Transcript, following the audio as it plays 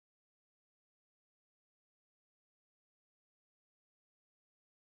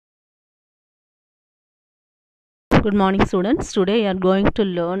Good morning, students. Today we are going to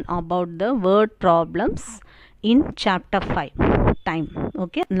learn about the word problems in chapter 5, time.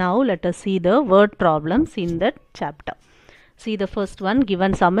 Okay, now let us see the word problems in that chapter. See, the first one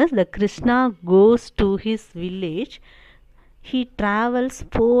given sum is the Krishna goes to his village. He travels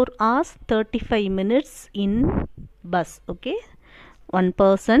 4 hours 35 minutes in bus. Okay, one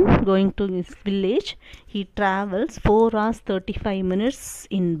person going to his village, he travels 4 hours 35 minutes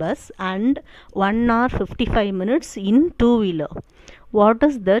in bus and 1 hour 55 minutes in two-wheeler. What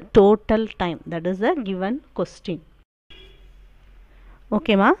is the total time? That is the given question.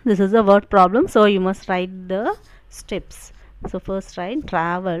 Okay ma, this is a word problem, so you must write the steps. So first write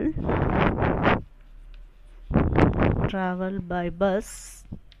travel by bus,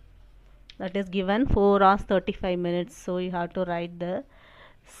 that is given 4 hours 35 minutes. So you have to write the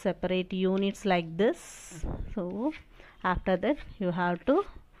separate units like this. So after that you have to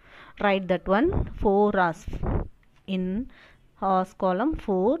write that one 4 hours in hours column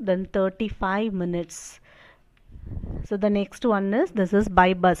 4, then 35 minutes. So the next one is, this is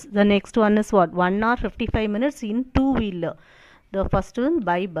by bus. The next one is what? 1 hour 55 minutes in two-wheeler. The first one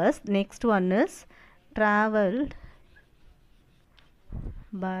by bus. Next one is traveled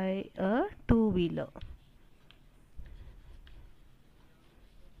by a two-wheeler.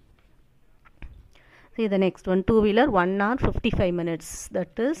 See the next one, two-wheeler 1 hour 55 minutes.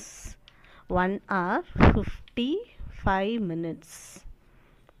 That is 1 hour 55 minutes.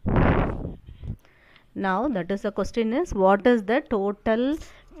 Now that is the question is, what is the total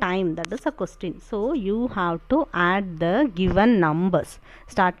time? That is a question. So you have to add the given numbers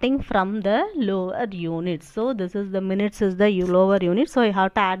starting from the lower units. So this is the minutes is the lower unit. So you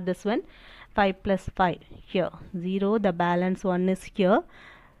have to add this one, 5 plus 5 here, 0, the balance one is here.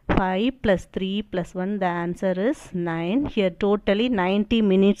 5 plus 3 plus 1, the answer is 9. Here totally 90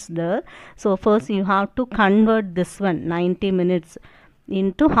 minutes there. So first you have to convert this one 90 minutes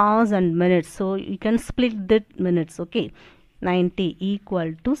into hours and minutes. So you can split that minutes. Okay, 90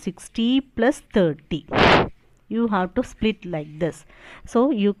 equal to 60 plus 30. You have to split like this.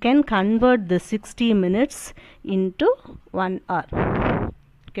 So you can convert the 60 minutes into 1 hour.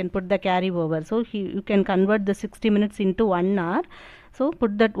 You can put the carry over. So you can convert the 60 minutes into 1 hour. So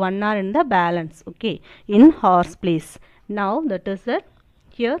put that 1 hour in the balance, okay, in horse place. Now that is that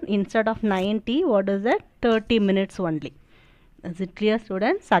here instead of 90, what is that? 30 minutes only. Is it clear,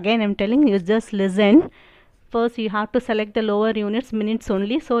 students? Again I am telling you, just listen. First you have to select the lower units, minutes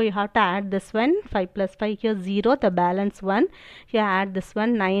only. So you have to add this one, 5 plus 5 here 0, the balance 1. Here add this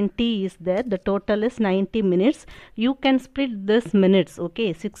one, 90 is there. The total is 90 minutes. You can split this minutes,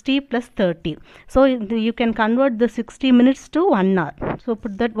 okay, 60 plus 30. So you can convert the 60 minutes to 1 hour. So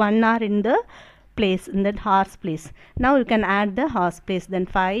put that 1 hour in the place, in that horse place. Now you can add the horse place, then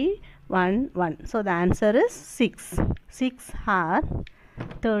 5, 1, 1. So the answer is 6. 6 hours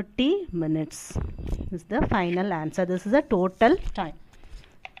 30 minutes is the final answer. This is the total time.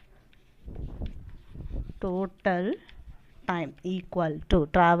 Total time equal to,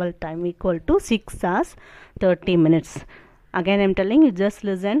 travel time equal to 6 hours 30 minutes. Again I am telling you, just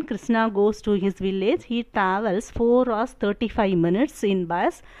listen. Krishna goes to his village. He travels 4 hours 35 minutes in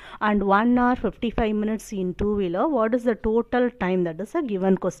bus and 1 hour 55 minutes in two-wheeler. What is the total time? That is a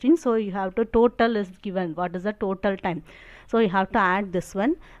given question. So you have to, total is given. What is the total time? So you have to add this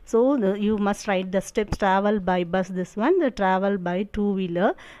one. So you must write the steps, travel by bus, this one, the travel by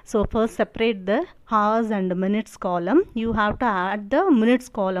two-wheeler. So first separate the hours and minutes column. You have to add the minutes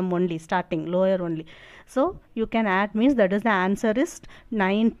column only, starting lower only. So you can add, means that is the answer is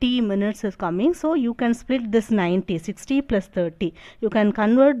 90 minutes is coming. So you can split this 90, 60 plus 30. You can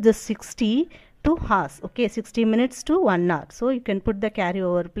convert this 60 to hours. Okay, 60 minutes to 1 hour. So you can put the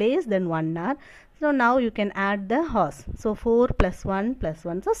carryover place, then 1 hour. So now you can add the hours. So 4 plus 1 plus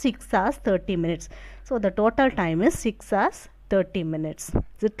 1. So 6 hours 30 minutes. So the total time is 6 hours 30 minutes.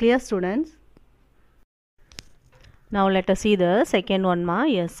 Is it clear, students? Now let us see the second one ma.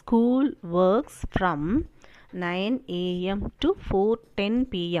 A school works from 9 a.m. to 4:10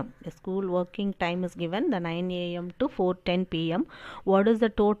 p.m. The school working time is given, the 9 a.m. to 4:10 p.m. What is the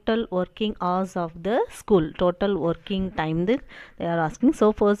total working hours of the school? Total working time that they are asking.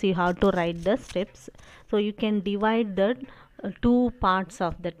 So first you have to write the steps. So you can divide the two parts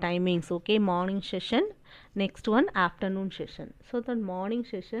of the timings. Okay, morning session, next one afternoon session. So the morning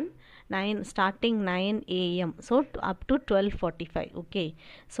session starting 9 a.m. so up to 12:45. Okay,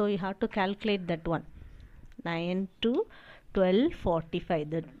 so you have to calculate that one, 9 to 12:45.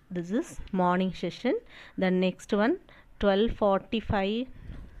 That this is morning session. The next one 12:45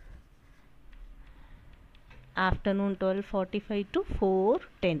 afternoon, 12:45 to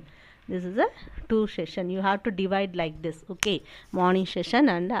 4:10. This is a 2 session. You have to divide like this. Okay, morning session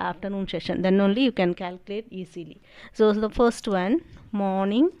and afternoon session. Then only you can calculate easily. So the first one,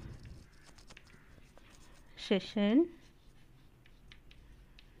 morning session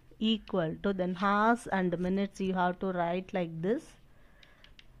equal to, then hours and minutes you have to write like this.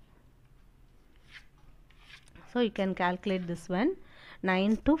 So you can calculate this one,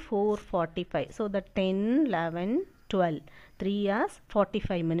 9 to 4:45. So the 10, 11, 12, 3 hours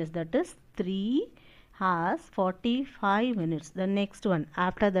 45 minutes. That is 3 hours 45 minutes. The next one,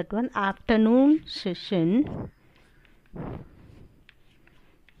 after that one, afternoon session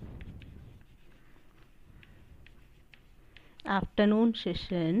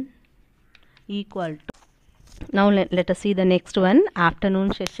equal to. Now let us see the next one,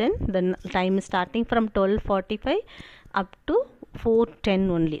 afternoon session. The time is starting from 12:45 up to 4:10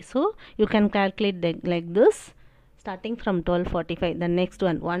 only. So you can calculate like this, starting from 12:45. The next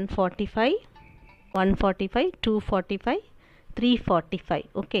one, 1:45, 1:45, 2:45, 3:45.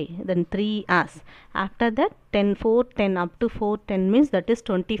 Okay, then 3 hours. After that 10, 4:10 up to 4:10 means that is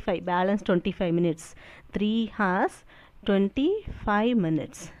 25, balance 25 minutes. 3 hours 25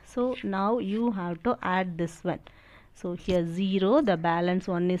 minutes. So now you have to add this one. So here 0, the balance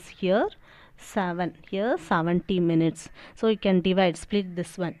one is here 7, here 70 minutes. So you can divide, split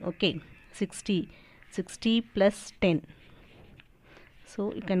this one. Okay, 60 plus 10.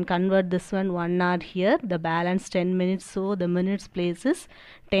 So you can convert this one 1 hour here, the balance 10 minutes. So the minutes place is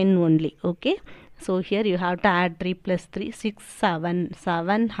 10 only. Okay, so here you have to add 3 plus 3, 6,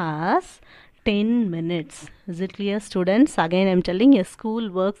 7 hours 10 minutes. Is it clear, students? Again I am telling, a school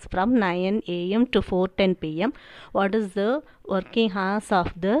works from 9 a.m. to 4:10 p.m. What is the working hours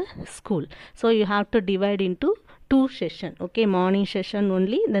of the school? So you have to divide into 2 session. Okay, morning session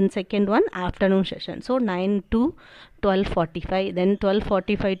only, then second one afternoon session. So 9 to 12:45, then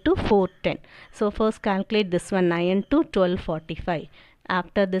 12:45 to 4:10. So first calculate this one, 9 to 12:45.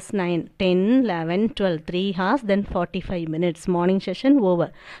 After this 9, 10, 11, 12, 3 hours, then 45 minutes. Morning session over.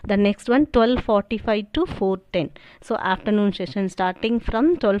 The next one 12:45 to 4:10. So afternoon session starting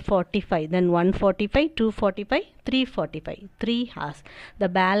from 12:45, then 1:45, 2:45, 3:45, 3 hours. The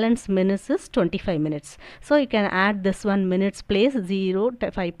balance minutes is 25 minutes. So you can add this one, minutes place 0,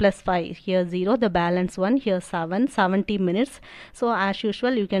 5 plus 5, here 0, the balance 1, here 7, 70 minutes. So as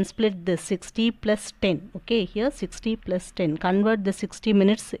usual you can split this, 60 plus 10. Okay, here 60 plus 10. Convert the 60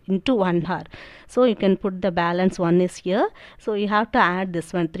 minutes into 1 hour. So you can put the balance 1 is here. So you have to add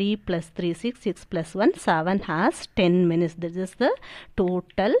this one, 3 plus 3, 6, 6 plus 1, 7 hours 10 minutes. This is the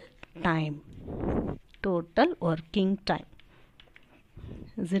total time, total working time.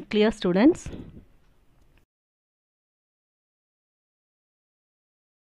 Is it clear, students?